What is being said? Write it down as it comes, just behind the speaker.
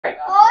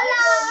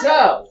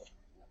So,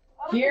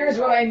 here's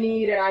what I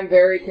need, and I'm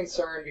very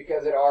concerned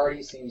because it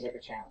already seems like a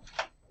challenge.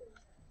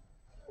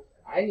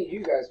 I need you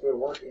guys to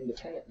work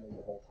independently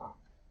the whole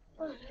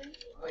time.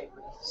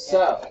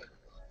 So,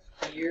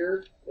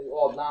 here,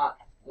 well,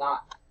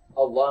 not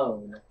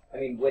alone. I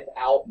mean,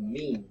 without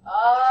me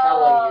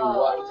telling you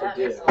what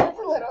to do.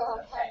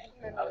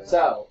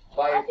 So,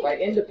 by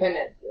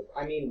independent,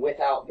 I mean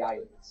without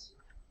guidance.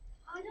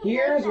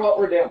 Here's what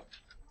we're doing.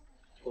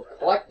 We're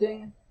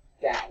collecting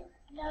data.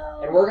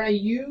 And we're going to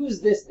use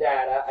this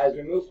data as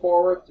we move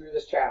forward through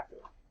this chapter.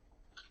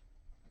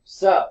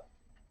 So,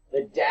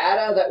 the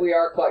data that we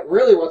are collecting,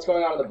 really what's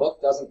going on in the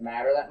book doesn't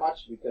matter that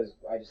much because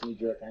I just need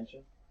your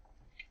attention.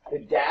 The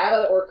data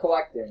that we're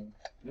collecting,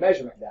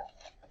 measurement data.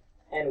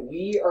 And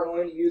we are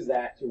going to use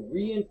that to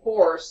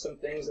reinforce some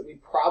things that we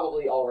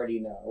probably already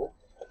know,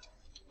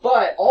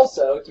 but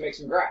also to make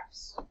some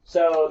graphs.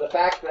 So the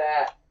fact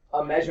that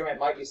a measurement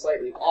might be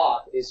slightly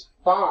off is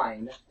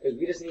fine because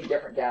we just need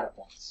different data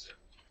points.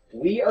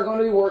 We are going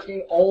to be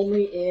working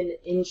only in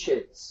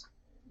inches.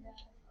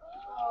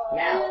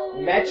 Now,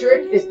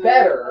 metric is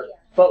better,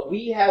 but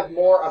we have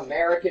more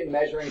American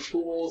measuring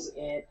tools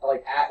at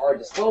our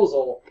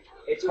disposal.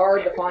 It's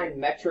hard to find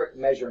metric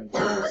measuring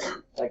tools.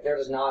 They're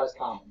just not as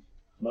common.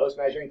 Most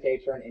measuring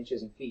tapes are in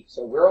inches and feet.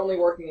 So we're only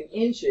working in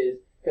inches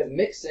because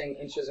mixing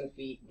inches and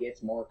feet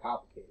gets more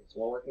complicated. So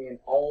we're working in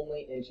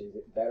only inches.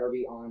 It better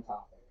be on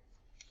topic.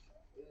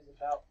 It was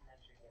about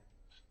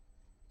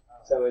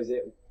measuring. So is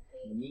it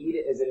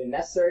a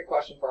necessary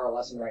question for our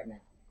lesson right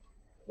now?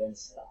 Then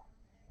stop.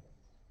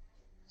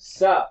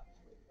 So,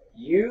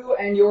 you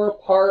and your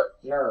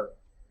partner,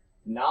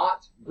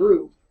 not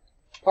group,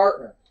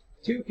 partner.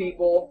 2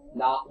 people,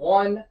 not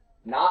 1,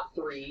 not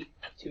 3,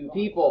 2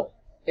 people.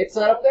 It's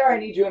set up there. I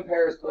need you in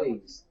pairs,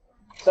 please.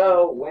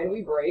 So, when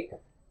we break,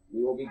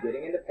 we will be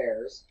getting into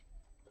pairs.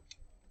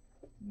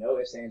 No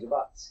ifs, ands, or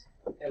buts.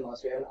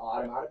 Unless we have an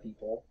odd amount of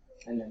people.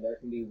 And then there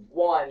can be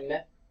 1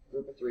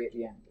 group of 3 at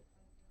the end.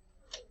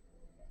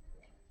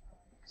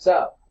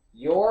 So,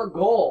 your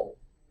goal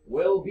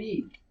will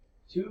be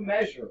to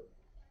measure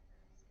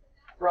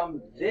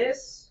from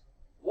this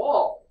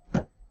wall,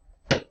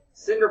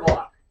 cinder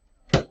block,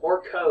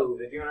 or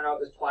cove. If you want to know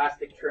what this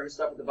plastic trim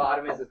stuff at the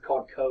bottom is, it's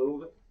called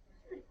cove.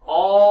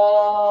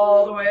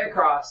 All the way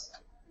across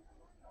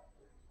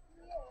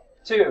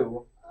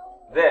to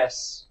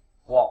this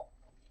wall.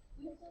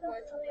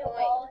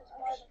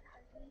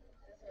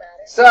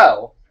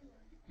 So,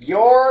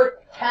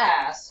 your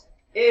task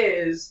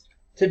is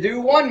to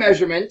do one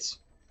measurement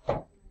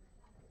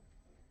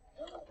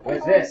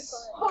with this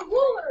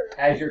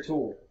as your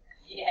tool.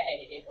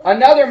 Yay.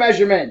 Another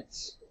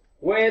measurement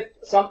with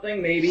something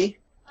maybe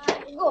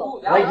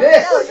like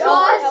this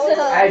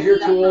as your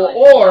tool,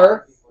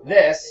 or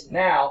this.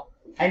 Now,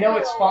 I know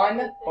it's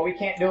fun, but we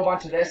can't do a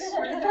bunch of this,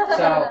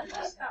 so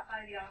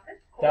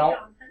don't.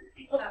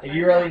 If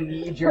you really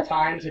need your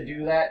time to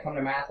do that, come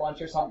to math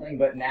lunch or something,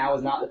 but now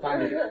is not the time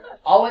to do it.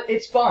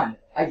 It's fun.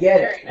 I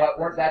get it, but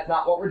that's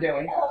not what we're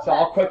doing. So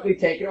I'll quickly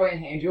take it away and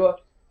hand you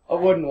a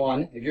wooden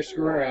one if you're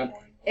screwing around.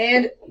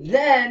 And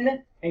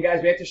then, and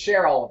guys, we have to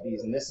share all of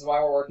these, and this is why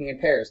we're working in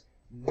pairs.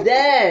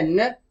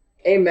 Then,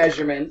 a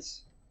measurement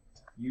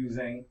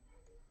using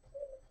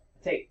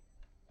tape.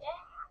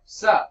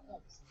 So,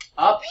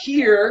 up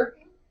here,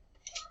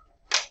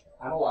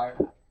 I'm a liar.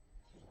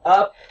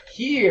 Up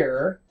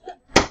here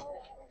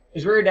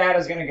is where your data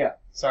is going to go.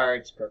 Sorry,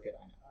 it's crooked.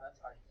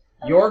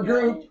 Your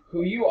group,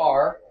 who you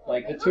are,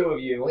 like the 2 of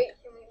you.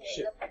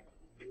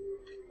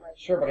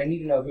 Sure, but I need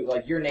to know who,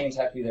 your names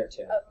have to be there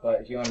too. But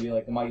if you want to be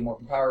like the Mighty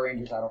Morphin Power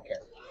Rangers, I don't care.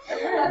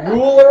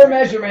 Ruler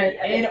measurement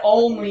in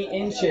only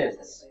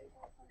inches.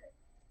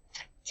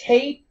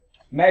 Tape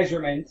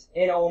measurement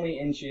in only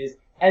inches.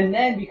 And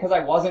then, because I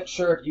wasn't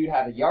sure if you'd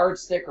have a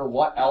yardstick or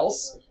what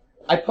else,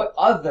 I put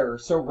other,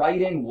 so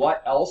write in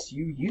what else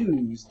you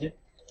used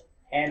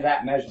and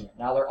that measurement.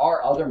 Now, there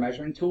are other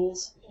measuring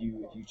tools, if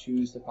you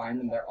choose to find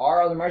them. There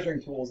are other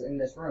measuring tools in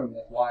this room.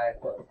 That's why I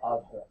put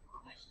other.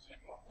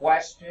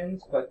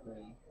 Questions quickly.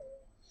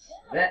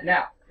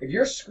 Now, if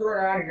you're screwing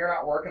around and you're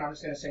not working, I'm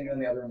just going to send you in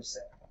the other room to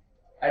sit.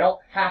 I don't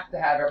have to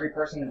have every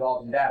person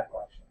involved in data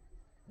collection.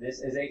 This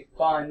is a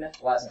fun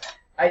lesson.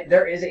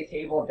 There is a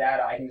table of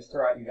data I can just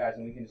throw at you guys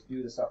and we can just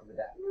do the stuff with the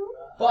data.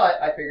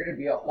 But I figured it'd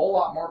be a whole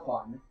lot more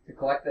fun to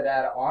collect the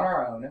data on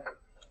our own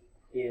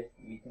if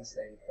we can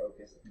stay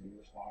focused and be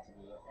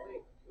responsible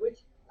with it.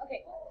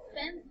 Okay,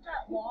 since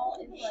that wall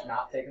is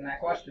Not taking that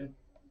question.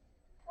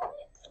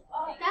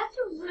 That's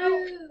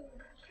rude.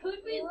 Could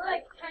we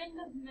kind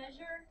of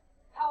measure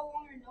how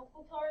long our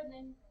notebooks are and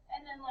then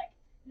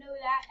know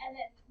that and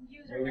then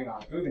use our Moving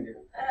on.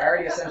 I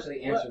already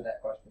essentially answered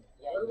that question.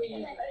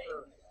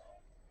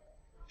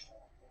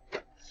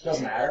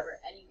 Doesn't matter.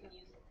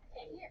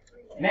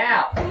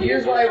 Now,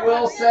 here's what I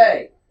will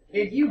say.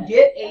 If you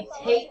get a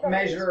tape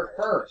measure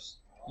first,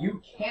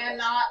 you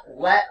cannot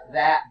let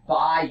that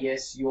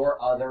bias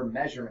your other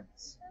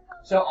measurements.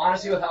 So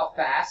honestly, with how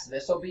fast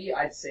this will be,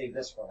 I'd save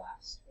this for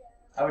last.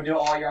 I would do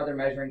all your other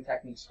measuring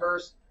techniques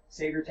first,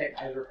 save your tape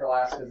measure for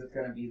last because it's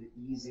going to be the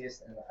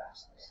easiest and the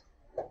fastest.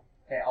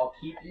 Okay, I'll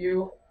keep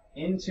you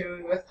in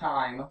tune with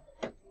time,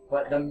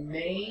 but the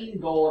main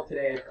goal of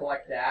today is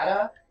collect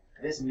data.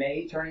 This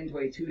may turn into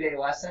a 2-day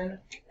lesson.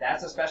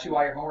 That's especially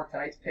why your homework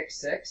tonight's pick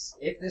 6.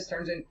 If this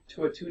turns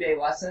into a 2-day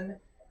lesson,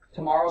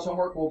 tomorrow's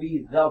homework will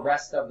be the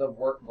rest of the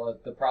work,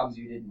 the problems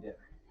you didn't do.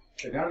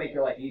 So if you want to make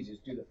your life easy,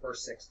 just do the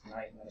first 6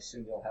 tonight, and then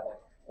assume you'll have like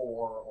 4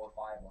 or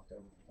 5 left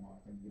over for tomorrow.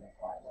 Maybe you have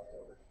 5 left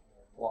over.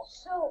 Well,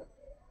 So,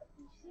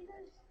 you see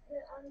those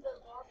on the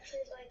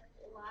boxes, like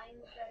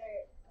lines that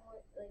are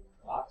like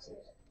boxes.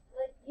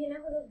 Like you know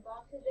how those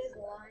boxes there's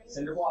lines.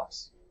 Cinder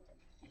blocks.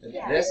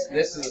 Yeah.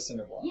 This is a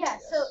cinder block. Yeah.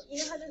 Yes. So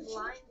you know how there's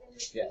lines in the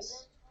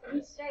Yes. When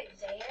you start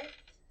there.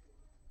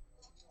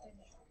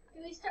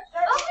 Do we start?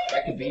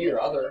 That could be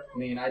your other. I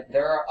mean,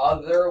 there are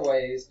other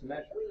ways to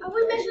measure.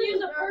 We measure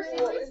use a person.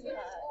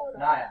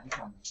 Naya, I'm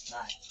coming.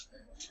 Naya.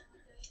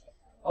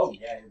 Oh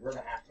yeah, we're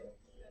gonna have to.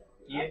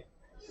 Ian,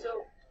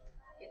 So,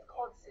 it's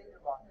called cinder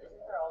block. Isn't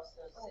there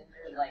also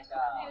cinder, like,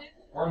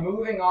 we're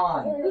moving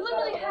on. We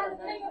literally had a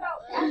thing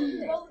about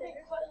asking both big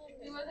questions.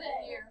 He wasn't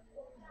here.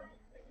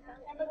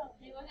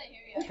 He wasn't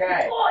here yet.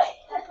 Okay.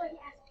 That's why he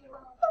asked you.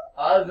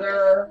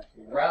 Other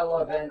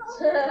relevant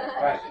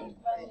questions.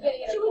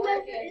 Should we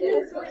measure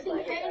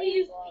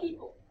instantaneous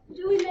people?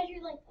 Do we measure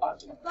like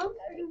the bumps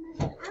or do we measure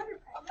the outer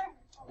pressure?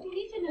 We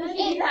need to know.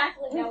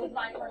 Exactly. That was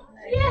my question.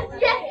 Yes,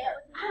 yes.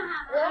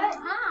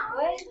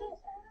 What is it?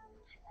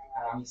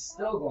 And I'm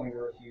still going to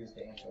refuse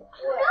to answer.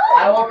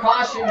 I will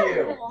caution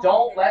you.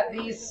 Don't let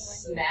these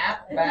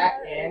snap back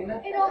in.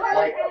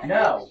 Like,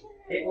 no.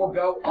 It will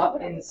go up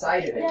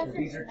inside of it because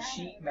these are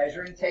cheap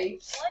measuring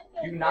tapes.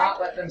 Do not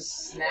let them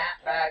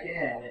snap back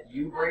in. If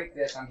you break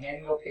this, I'm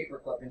handing you a paper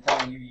clip and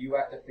telling you you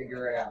have to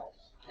figure it out.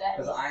 that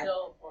is 'Cause I-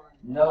 so boring.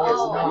 No, it's I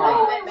thought you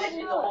not. meant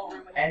measure the whole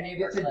room. And you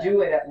get to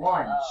do it at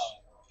lunch. I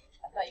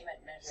thought you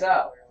meant measure So. the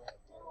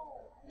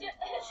whole room.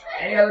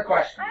 Any other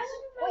questions?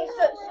 Wait.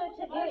 So to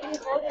do it, you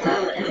hold it up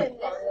and then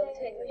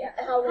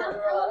how long?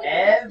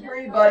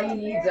 Everybody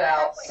needs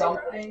out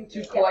something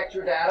to collect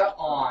your data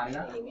on. So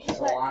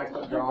Alana,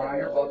 keep drawing on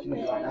your book and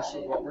join us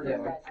with what we're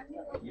doing.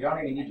 You don't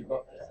even need your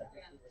book.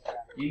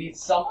 You need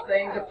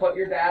something to put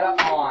your data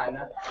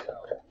on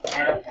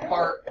and a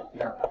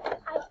partner.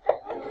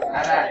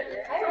 Have at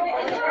it.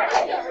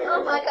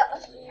 Oh my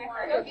gosh.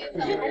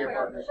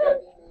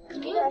 Who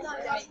needs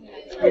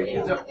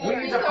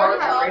a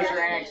partner? Raise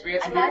your hands. We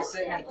had some people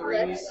sitting in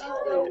threes.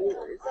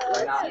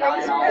 We're not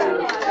nine all. You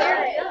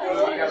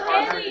got a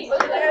partner?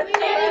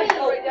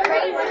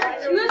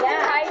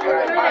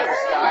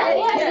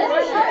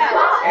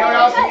 Anyone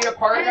else need a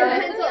partner?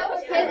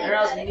 Anyone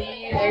else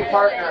need a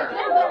partner?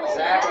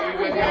 Zach, are you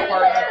going to need a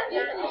partner?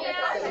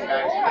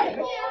 Okay.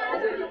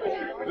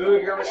 Boo,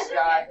 you're with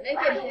Sky.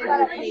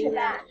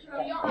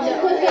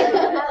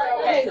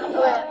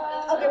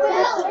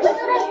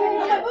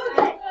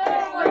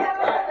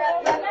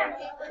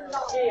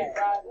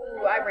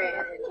 Ooh, I ran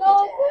it.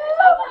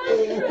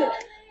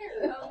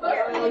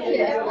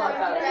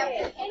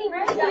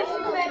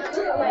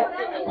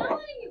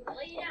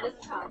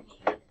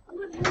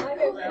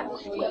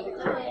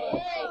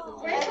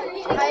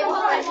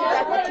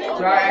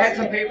 Sorry, I had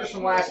some papers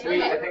from last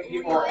week. I think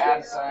people were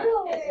absent.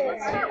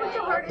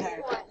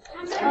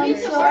 I'm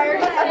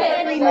sorry.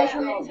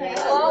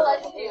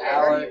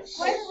 Alex.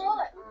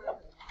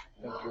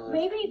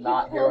 Maybe if you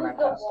Not here when I close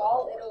the pass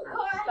wall, it'll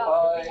stop.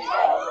 Alright.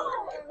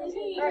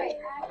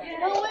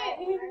 No, wait.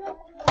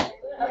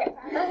 Okay.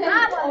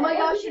 Oh my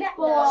gosh, it's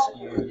full.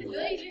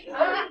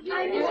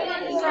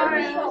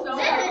 Sorry.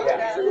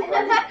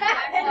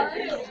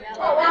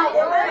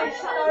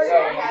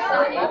 I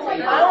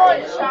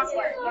want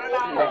chocolate.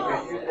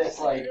 do this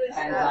like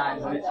 10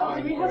 times and it's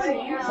funny.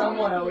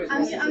 Someone always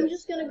I'm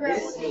just gonna grab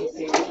this one.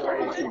 is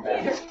already too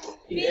bad.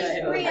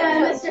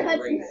 Mr.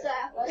 Hudson's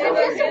staff.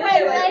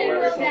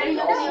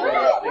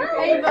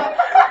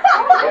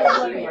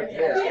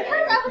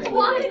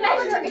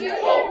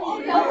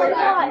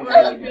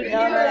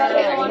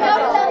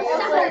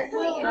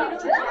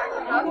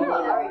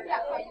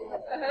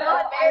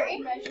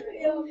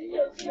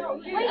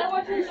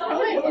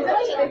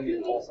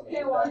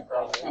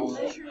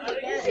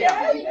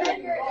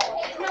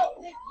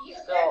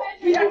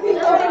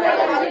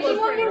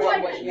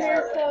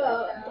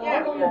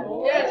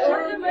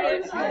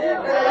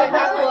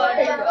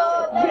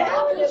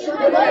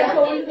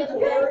 So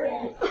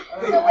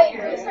wait,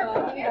 we start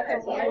from here.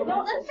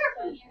 No, let's start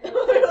from here.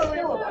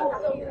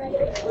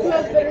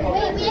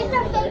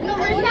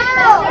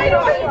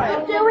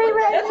 Wait,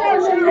 we have to take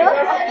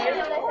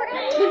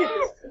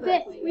do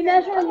we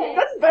measure them?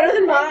 That's better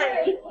than mine.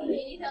 I'm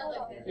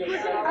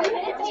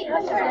gonna take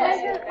my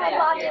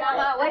pocket on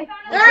my way.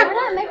 We're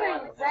not measuring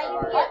this,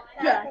 right?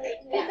 Yeah.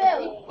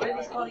 What are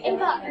these called In again?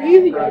 bucks.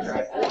 Easy, guys.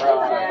 That's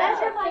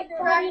like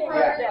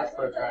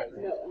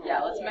Yeah,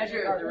 let's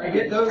measure the I room.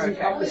 get those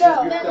encompasses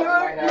No, goofed up in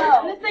my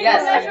head.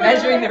 Yes, I'm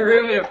measuring the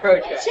room in a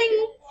protractor. Yeah,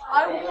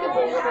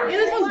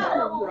 this one's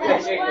cool.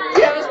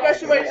 You have a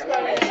special way to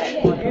spell it.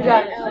 You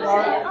got it.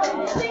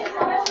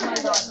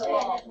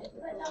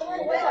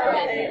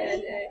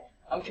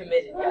 I'm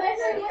committed, guys.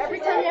 Every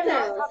time you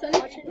have to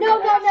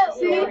No.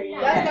 See?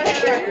 That's my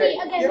favorite.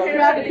 Your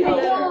gravity.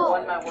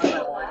 One by one,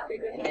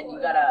 and then you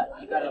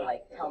gotta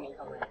like tell me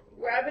how many.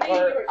 Gravity, Or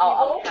you're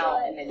I'll evil.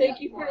 count and then.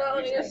 Thank you for not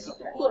letting us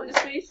float into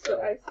space, but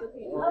I still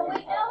hate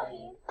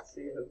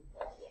you.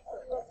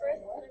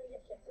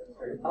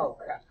 Oh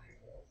crap.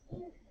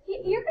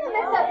 You're gonna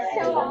mess up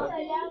so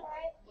often.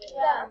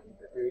 Yeah.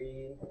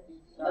 3.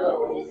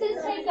 This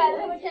is take guys.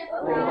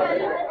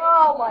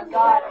 Oh my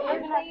god.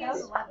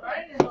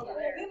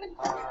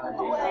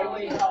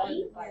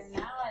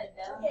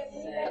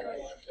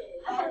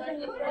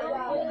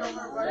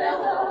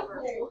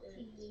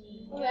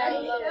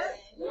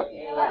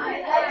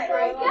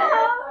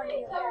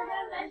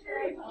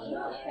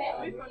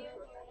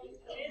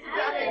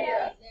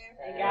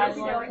 Hey guys,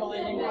 we're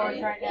collision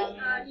course right now.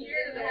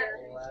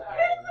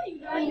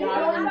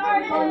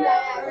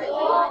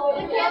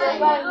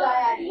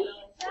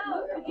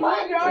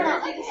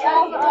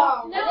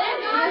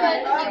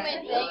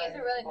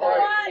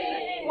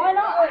 Why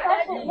not?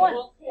 That's what one.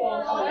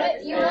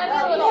 You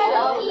have a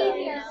little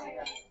easier.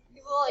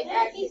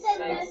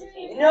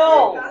 No!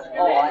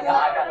 Oh, I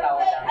got that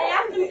one down. I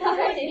asked him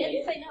something, he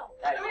didn't say no.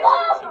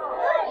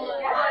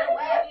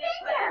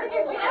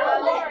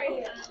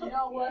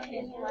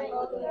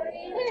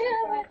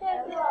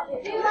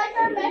 Do you like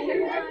our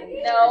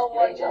measurement? No,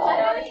 what?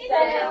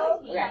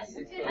 Yes.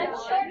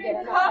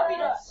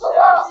 Copied us.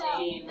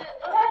 17.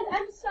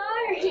 I'm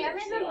sorry. I'm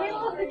in the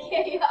middle of the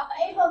chaos.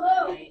 Ava,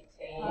 move.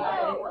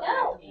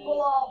 19.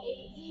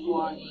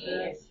 21.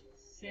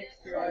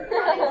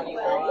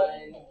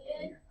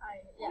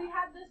 We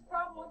had this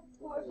problem with the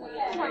course.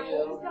 Okay.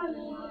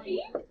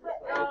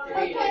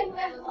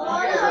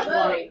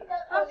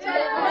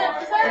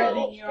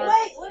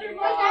 Wait, what did we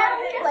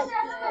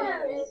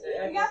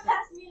got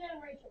past me and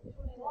Rachel.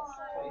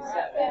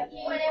 27.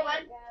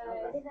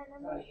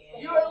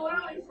 You are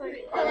literally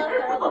sleeping.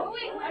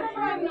 Wait,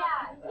 whenever I'm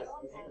mad.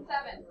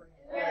 7.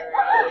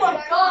 Oh my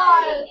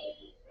god.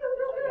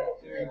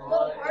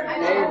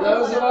 Hey,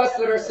 those of us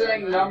that are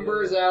saying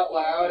numbers out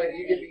loud, if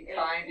you could be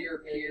kind to your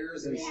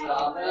peers and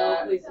stop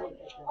that.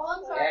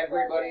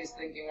 Everybody's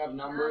thinking of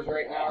numbers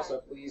right now,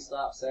 so please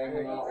stop saying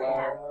them out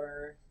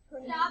loud.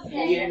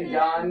 Ian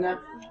Dunn,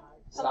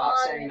 stop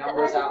saying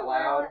numbers out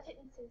loud.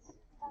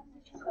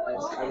 I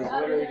was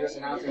literally just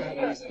announcing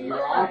things.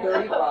 You're on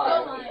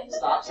 35.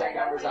 Stop saying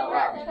numbers out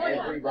loud.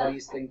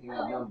 Everybody's thinking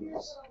of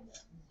numbers.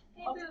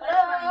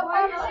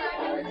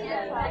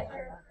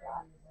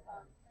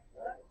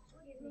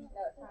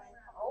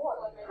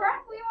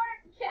 Crap, we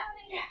weren't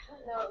counting.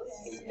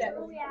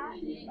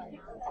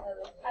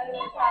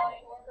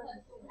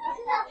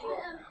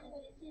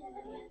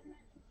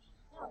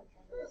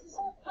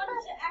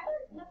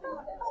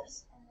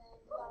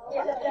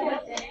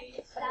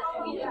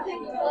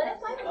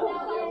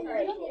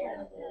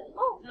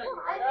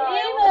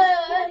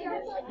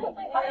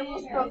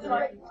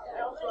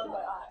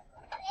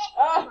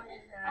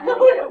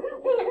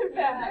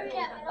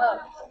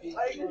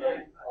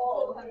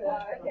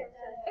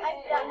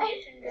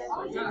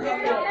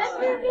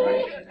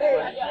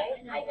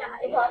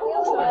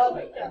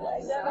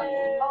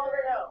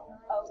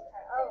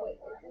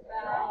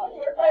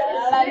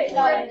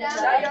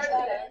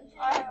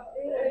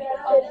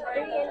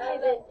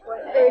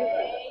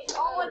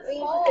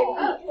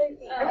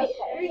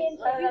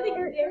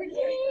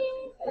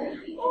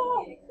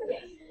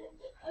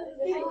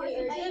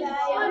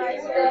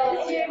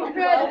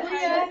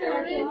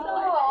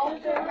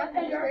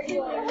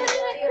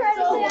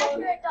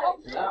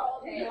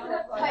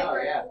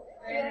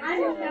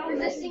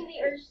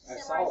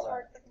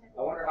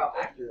 I wonder how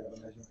accurate of a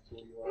measurement tool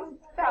you are.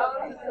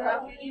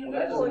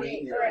 That doesn't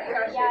mean you're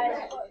accurate.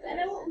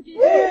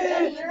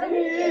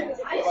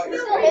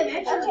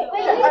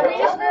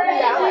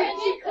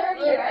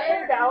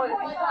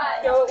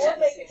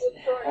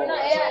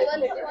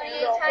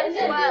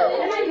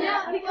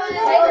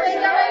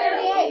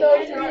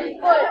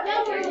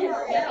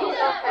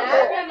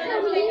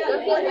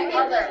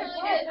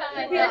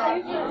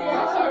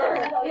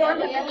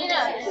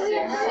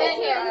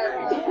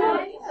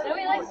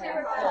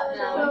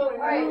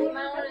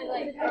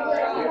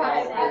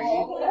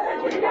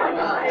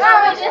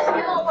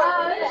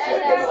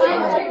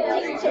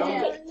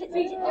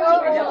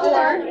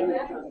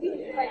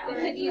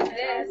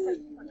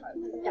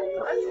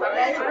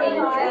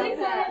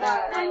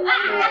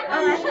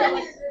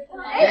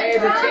 Hey,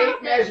 the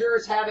tape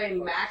measures have a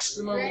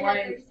maximum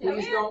length.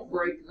 Please don't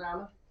break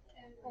them.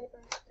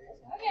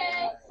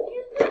 Okay.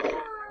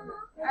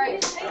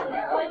 Alright.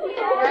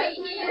 Right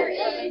here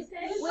is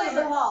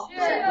the hall.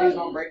 Please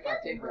don't break my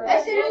tape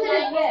measure.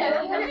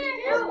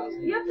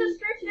 You have to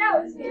stretch it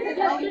out. You have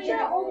to stretch it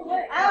out all the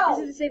way. Ow.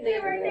 This is the same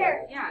thing. Right there.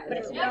 Yeah, but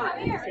it's not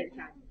at the same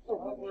time.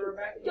 Don't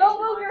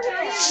move your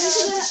hand.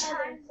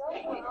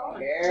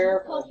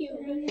 Careful.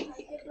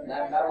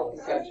 That metal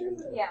can cut you.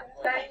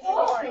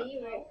 Okay, you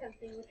write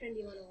something. Which one do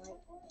you want to write?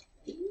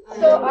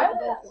 So I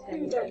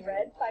went to the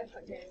red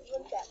 500.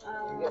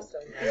 What's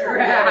that?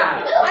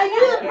 I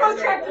knew the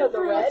protractor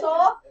through us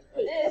all.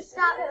 This.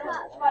 Stop.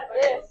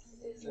 This.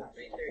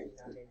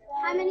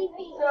 How many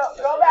feet?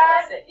 So go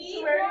back to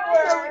where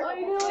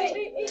you were.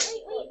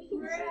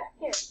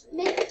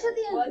 Make it to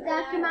the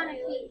exact amount of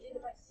feet.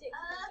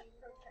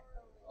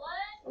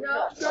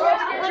 No.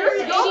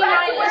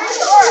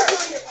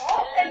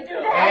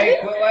 Hey,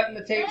 quit letting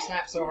the tape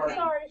snap so hard.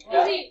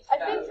 Sorry. I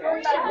think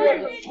we're back here.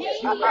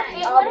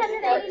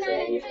 189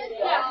 inches?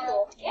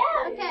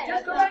 Yeah. Okay.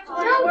 Just go back to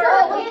where No,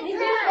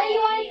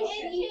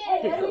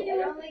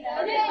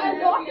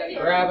 you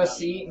were. Grab a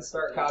seat and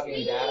start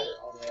copying data.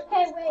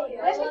 Okay, wait.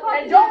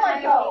 And don't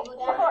let go.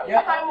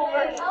 Yep. Time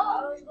over.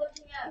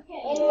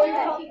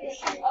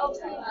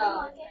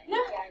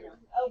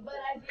 Oh, but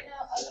I do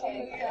know.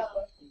 Okay,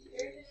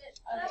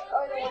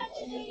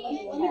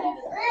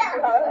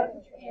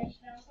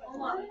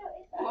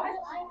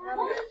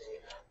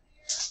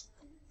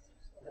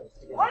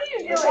 What are you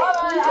doing? You're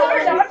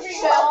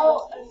dodging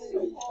bell.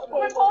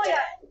 We're pulling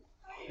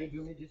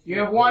it. You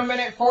have 1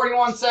 minute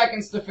 41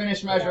 seconds to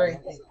finish measuring.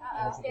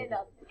 Stand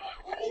up.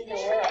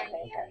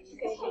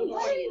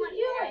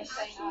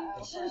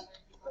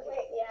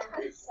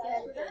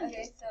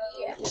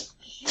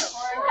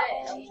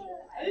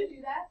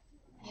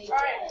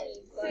 Alright.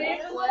 See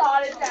what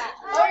spot is that?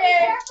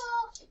 Okay.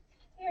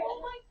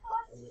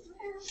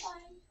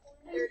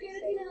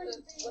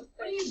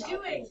 What are you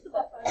doing?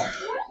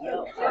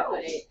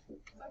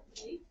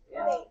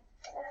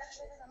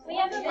 We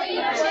have to wait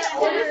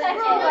 20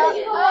 seconds.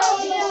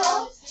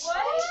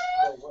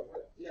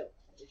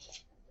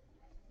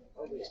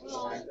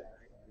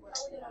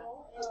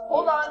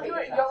 Hold on to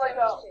it. Don't let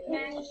go.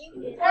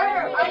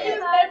 I just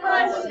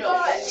memorized the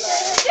spot.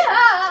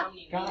 Yeah.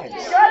 Guys,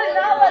 You gotta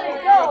not let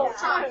it go.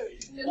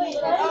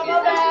 Oh, my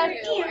bad.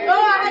 Go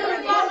ahead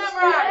and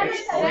memorize.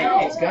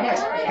 it's gonna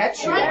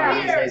catch you one of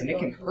these days and it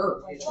can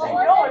hurt. No,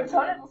 I've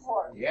done it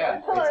before.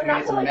 Yeah,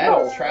 it's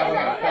metal traveling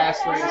at a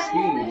fast rate of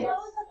speed.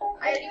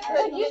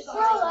 Could you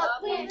scroll up,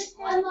 please?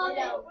 One more.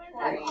 Don't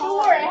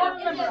worry, I have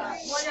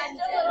memorized.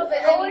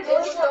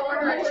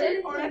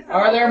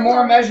 Are there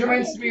more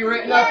measurements to be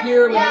written up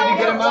here? We need to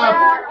get them up.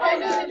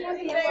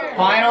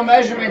 Final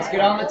measurements,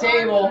 get on the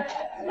table.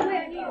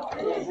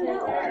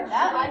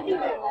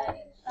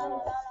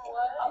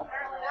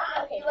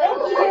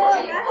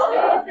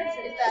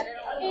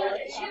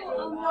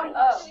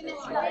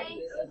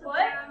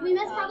 We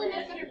missed probably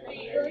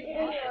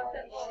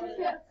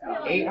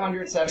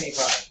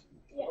 875.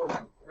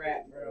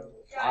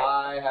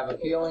 I have a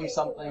feeling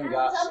something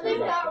got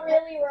screwed up.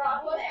 really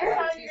wrong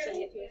there.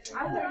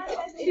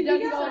 It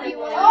doesn't go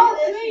anywhere. Oh,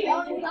 sweet.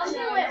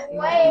 Something went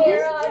way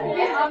wrong.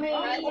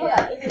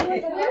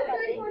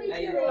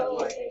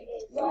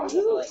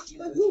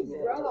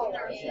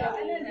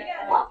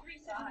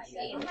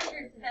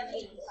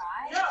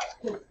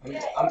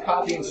 I'm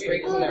copying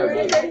straight from there.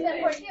 buddy.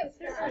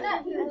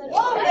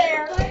 Whoa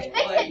there. Fix it.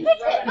 Wait.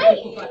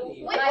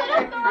 We put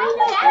up the wrong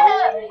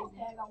data.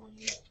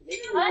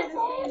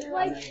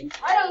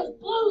 I don't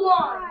blue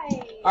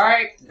line. All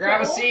right,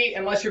 grab a seat.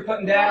 Unless you're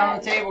putting data on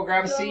the table,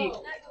 grab a seat.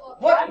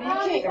 What? You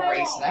can't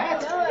erase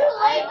that.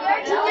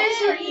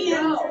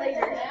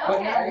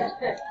 But now,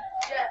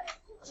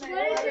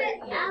 What is it,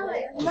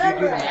 Alex? did you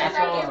do the math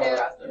wrong?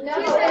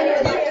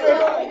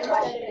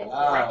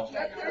 Oh,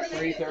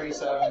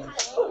 337.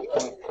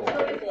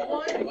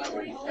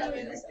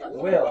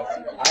 Will,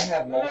 I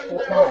have multiple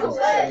times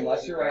said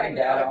unless you're writing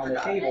data on the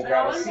table,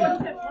 grab a seat.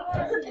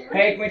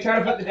 Hey, can we try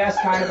to put the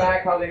desks kind of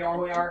back how they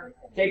normally are?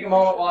 Take a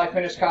moment while I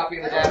finish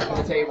copying the data from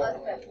the table.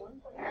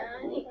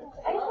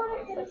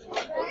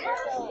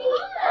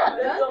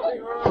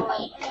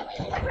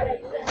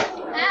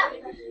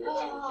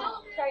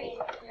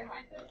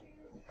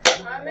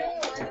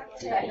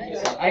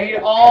 I need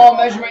all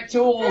measurement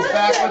tools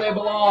back where they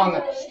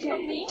belong.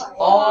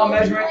 All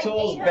measurement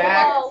tools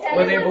back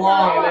where they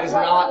belong, and that is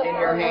not in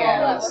your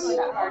hands.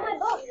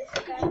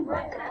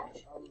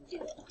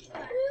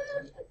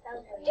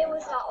 It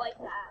was not like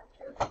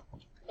that.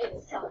 It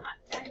was not.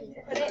 What do you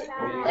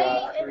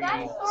got?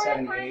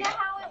 378.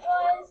 How it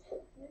was.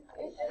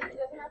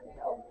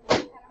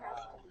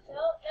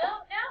 No.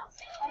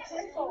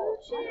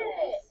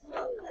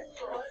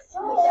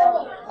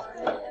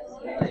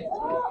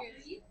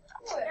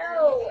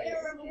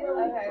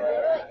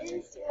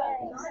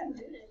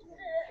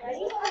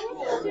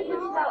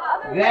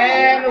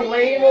 Then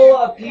label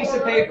a piece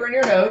of paper in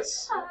your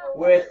notes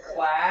with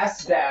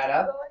class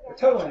data. Or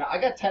totally not. I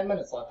got 10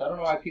 minutes left. I don't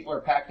know why people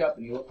are packed up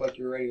and you look like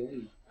you're ready to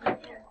leave.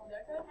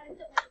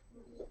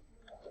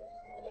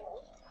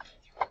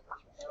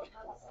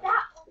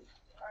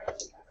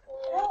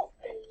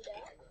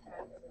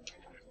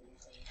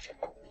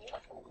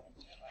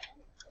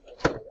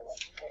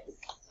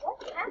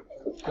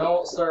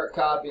 Don't start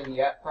copying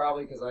yet,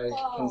 probably, because I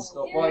can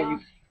still. Well,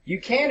 you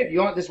can if you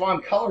want. This is why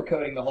I'm color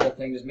coding the whole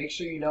thing. Just make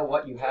sure you know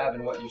what you have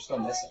and what you're still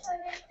missing.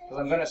 Because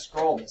I'm going to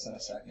scroll this in a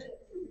second.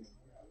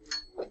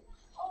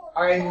 All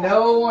Alright,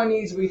 no one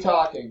needs to be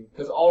talking,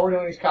 because all we're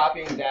doing is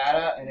copying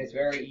data, and it's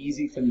very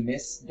easy to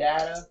miss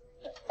data.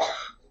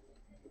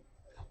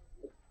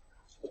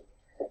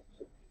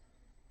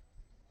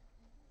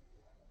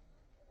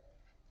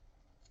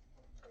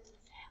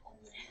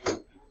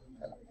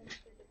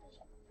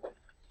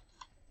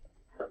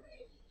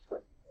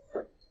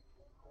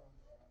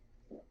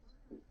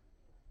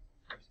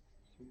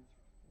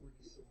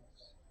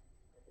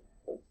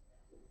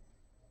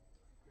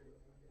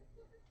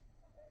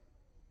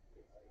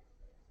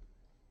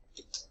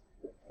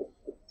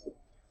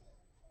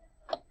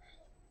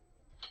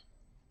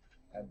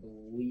 I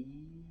believe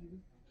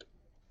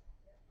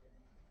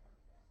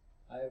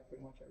I have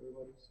pretty much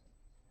everybody's.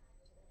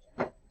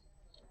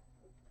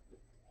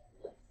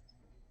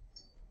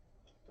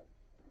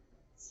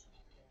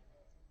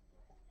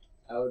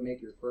 I would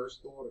make your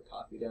first goal to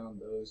copy down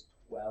those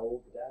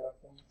 12 data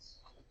points.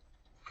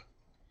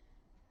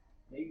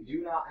 Now, you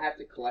do not have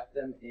to collect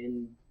them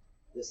in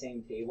the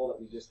same table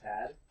that we just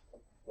had,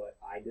 but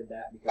I did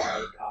that because I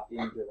was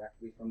copying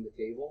directly from the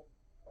table.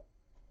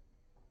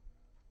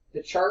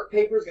 The chart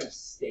paper is going to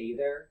stay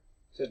there,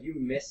 so if you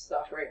miss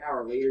stuff right now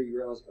or later you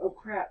realize, oh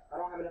crap, I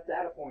don't have enough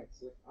data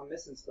points, like, I'm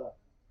missing stuff.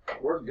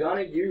 We're going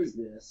to use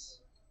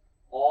this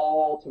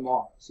all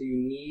tomorrow, so you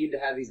need to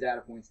have these data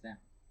points down.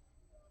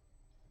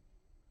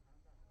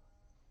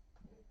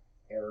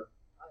 Error.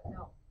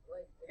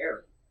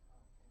 Error.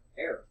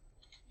 Error.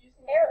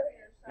 Error.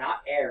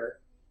 Not error,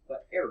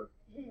 but error.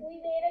 We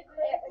made a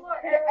quick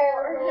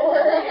error.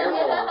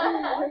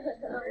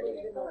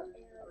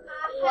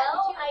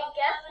 Well, I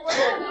guess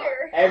we're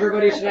here.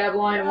 Everybody should have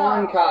line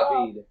 1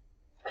 copied.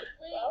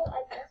 Well,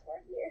 I guess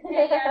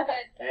we're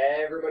here.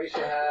 Everybody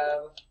should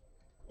have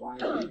line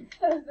 2.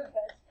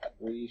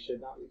 We should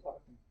not be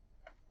talking.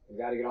 We've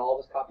got to get all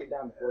this copied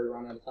down before we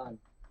run out of time.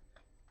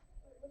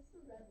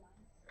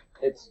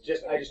 It's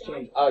just, I just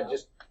changed,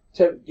 just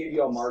to give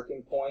you a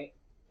marking point.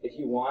 If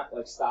you want,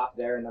 like, stop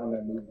there, and then I'm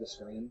going to move the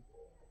screen,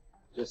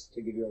 just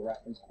to give you a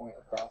reference point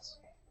across.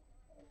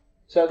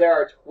 So there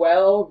are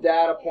 12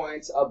 data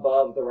points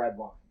above the red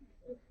line.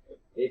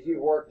 If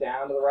you work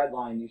down to the red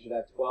line, you should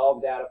have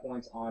 12 data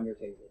points on your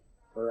table,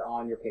 or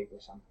on your paper,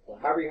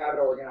 however you have it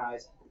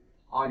organized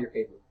on your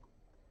paper.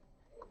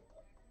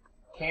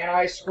 Can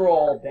I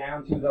scroll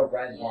down to the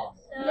red line?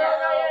 No, not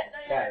yet.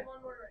 Okay.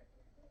 One more.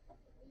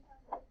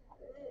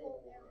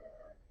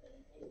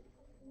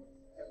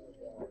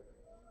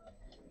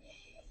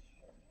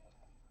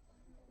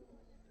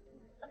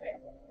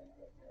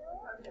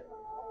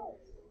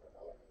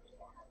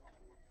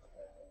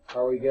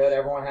 Are we good?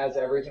 Everyone has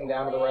everything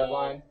down to the red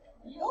line?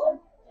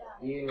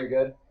 Ian, you're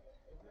good?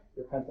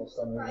 Your pencil's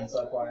still moving, so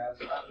that's why I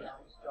asked.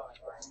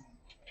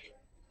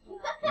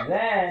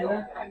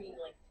 Then,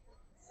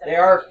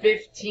 there are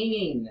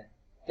 15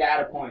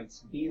 data points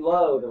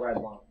below the red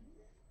line,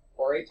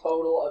 for a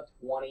total of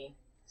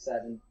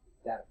 27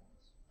 data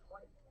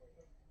points.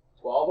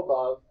 12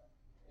 above,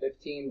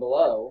 15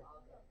 below.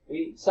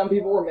 Some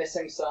people were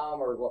missing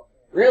some, or well,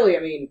 really, I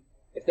mean,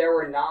 if there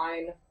were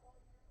 9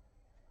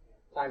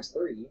 times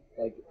 3,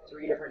 like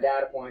 3 different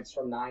data points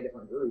from 9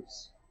 different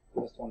groups, it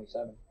was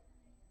 27.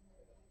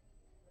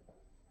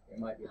 It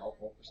might be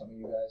helpful for some of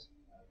you guys.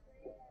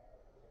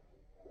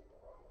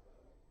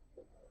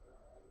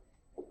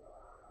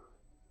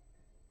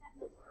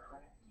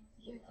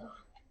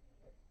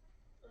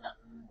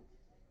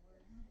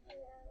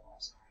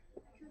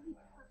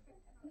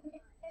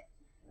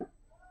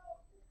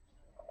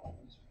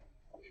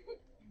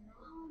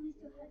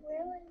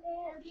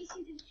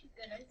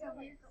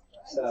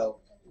 So,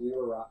 we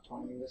were rock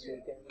climbing this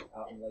weekend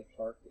out in Lake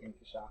Park in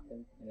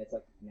Coshocton, and it's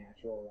like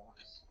natural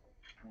rocks.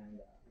 And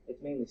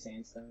it's mainly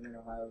sandstone in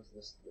Ohio, so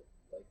this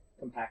like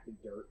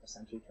compacted dirt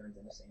essentially turns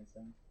into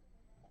sandstone.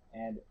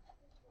 And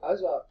I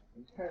was about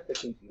 10 or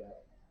 15 feet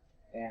up,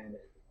 and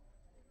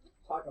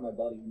talking to my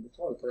buddy, and it's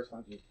one of the first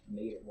times we've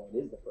made it, well, it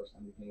is the first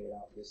time we've made it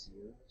out this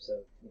year,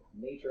 so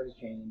nature has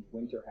changed,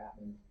 winter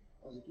happened.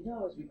 I was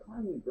like, as we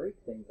climb, we break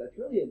things. That's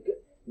really a good,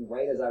 and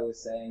right as I was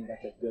saying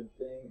that's a good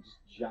thing, just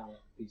giant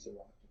piece of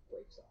rock just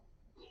breaks off.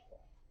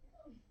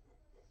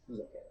 It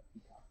was okay.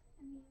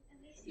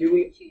 Do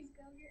we?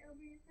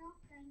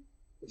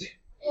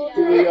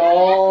 Do we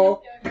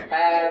all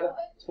have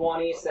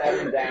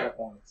 27 data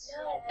points?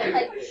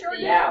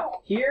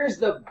 Now, here's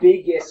the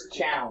biggest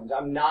challenge.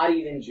 I'm not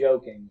even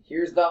joking.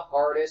 Here's the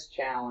hardest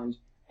challenge,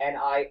 and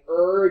I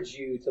urge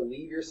you to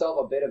leave yourself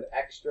a bit of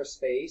extra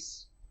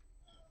space.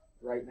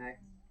 Right, Max?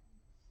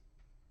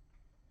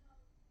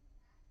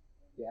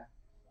 Yeah?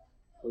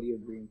 What are you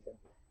agreeing to? To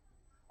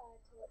what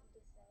you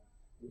just said.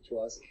 Which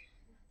was? To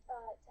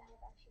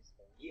have extra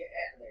space. Yeah,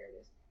 there it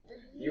is.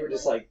 You were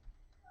just like,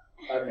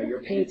 I don't know,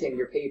 you're painting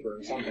your paper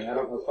or something. I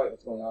don't know quite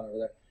what's going on over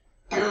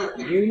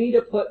there. You need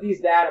to put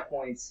these data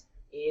points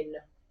in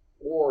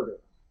order.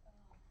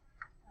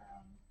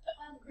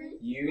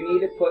 You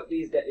need to put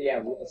these,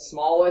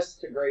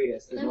 smallest to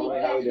greatest is normally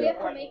how we do it.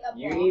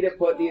 You need to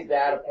put these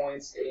data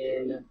points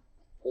in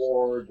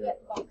order.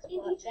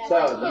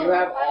 So you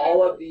have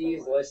all of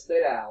these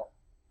listed out.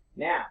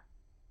 Now,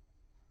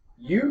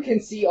 you can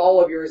see all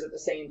of yours at the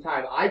same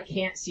time. I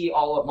can't see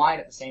all of mine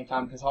at the same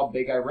time because how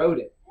big I wrote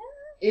it.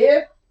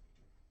 If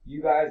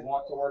you guys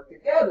want to work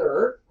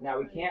together, now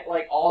we can't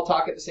like all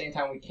talk at the same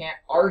time. We can't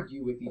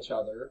argue with each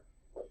other.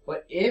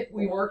 But if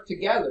we work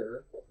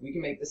together, we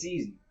can make this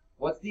easy.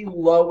 What's the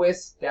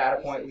lowest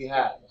data point we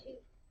have?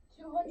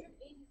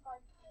 285.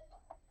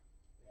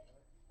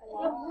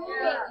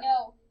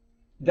 No.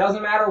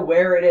 Doesn't matter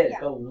where it is.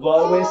 The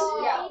lowest,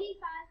 Yeah.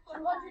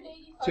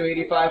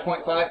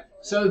 285.5.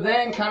 So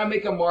then kind of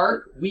make a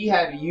mark. We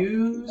have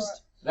used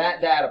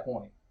that data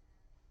point.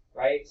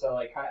 Right? So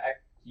like kind of,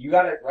 you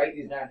got to write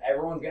these down.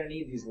 Everyone's going to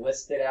need these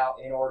listed out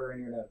in order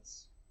in your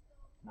notes.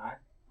 9?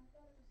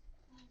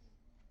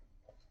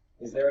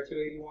 Is there a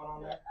 281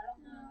 on there?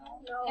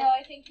 No,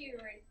 I think you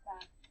erased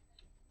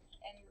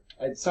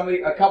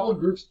that. A couple of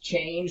groups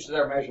changed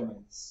their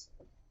measurements.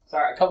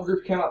 Sorry, a couple of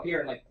groups came up here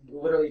and like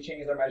literally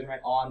changed their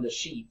measurement on the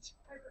sheet.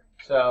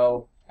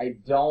 So I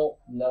don't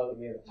know that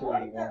we have a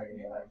 281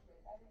 anymore.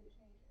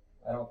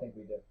 I don't think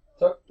we did.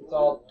 So it's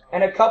all,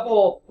 and a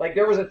couple, like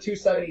there was a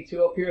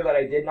 272 up here that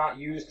I did not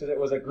use because it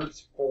was a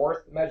group's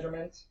 4th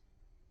measurement.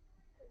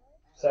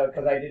 So,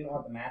 because I didn't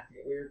want the math to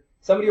get weird.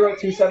 Somebody wrote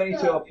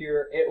 272 up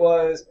here. It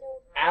was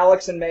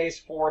Alex and May's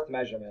 4th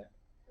measurement.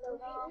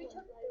 We took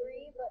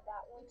 3, but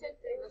that one.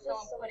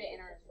 Someone put it in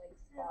our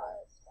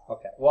spot.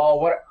 Okay.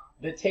 Well,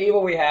 the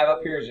table we have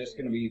up here is just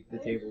going to be the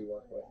table we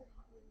work with.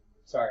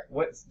 Sorry,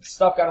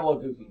 stuff got a little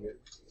goofy here.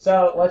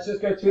 So let's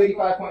just go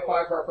 285.5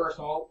 for our first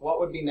one. What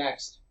would be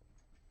next?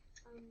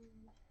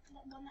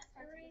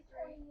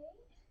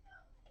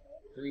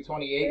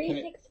 328.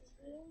 316.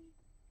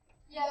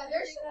 Yeah,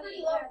 there's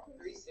pretty low.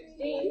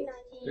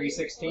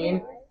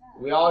 316.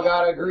 We all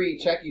got to agree.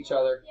 Check each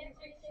other.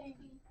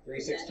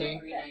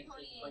 316. Yeah,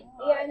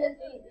 and then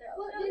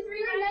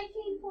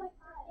 319.5.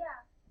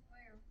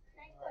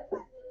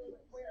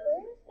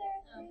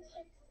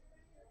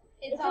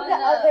 it's on the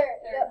other,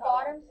 the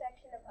bottom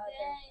section of other.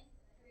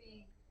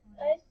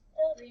 I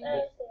still see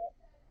it.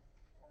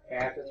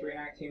 Okay, after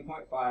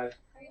 319.5.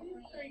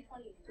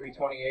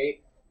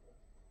 328.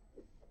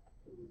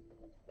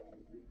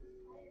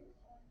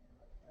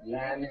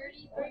 Then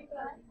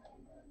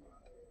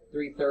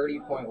 330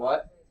 point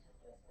what?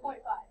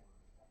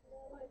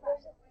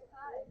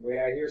 Wait,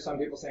 I hear some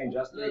people saying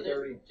just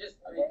 330. Just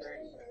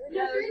 330.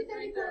 No,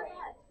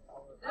 330.5.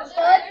 So it's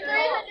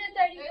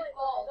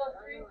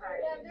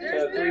 330.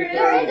 So There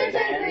 330 is a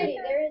then. 330.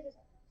 There is a.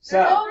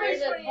 So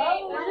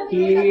Oh,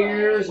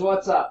 here's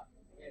what's up.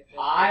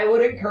 I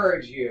would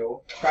encourage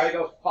you try to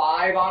go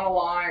 5 on a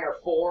line or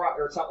 4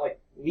 or something like.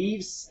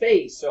 Leave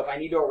space. So if I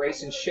need to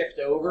erase and shift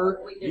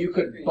over, you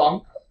could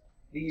bump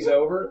these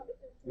over.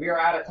 We are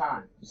out of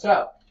time.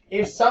 So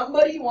if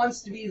somebody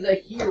wants to be the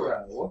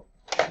hero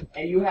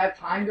and you have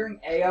time during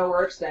AO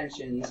or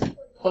extensions,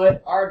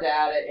 put our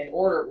data in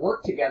order.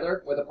 Work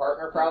together with a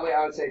partner, probably,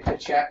 I would say, to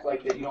check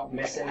like that you don't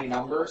miss any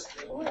numbers.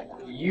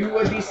 You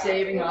would be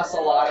saving us a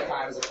lot of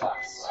time as a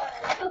class.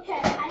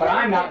 But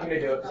I'm not going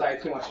to do it because I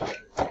have too much to do.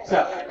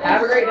 So,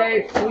 have a great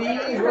day.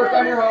 Please work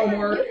on your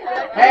homework.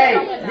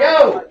 Hey,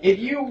 yo, if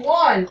you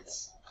want,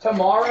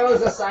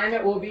 tomorrow's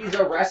assignment will be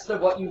the rest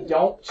of what you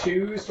don't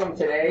choose from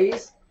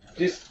today's.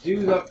 Just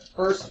do the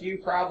first few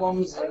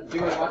problems and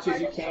do as much as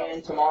you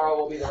can. Tomorrow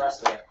will be the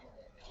rest of it.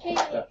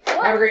 So,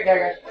 have a great day,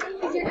 guys.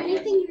 Is there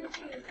anything you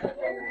choose?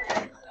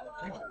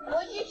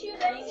 Would you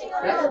choose anything?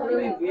 That's a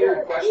really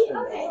weird question.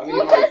 I mean,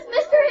 Because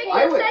Mr.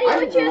 Higgins said he I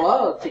would choose. would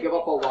love to give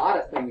up a lot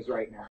of things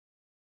right now.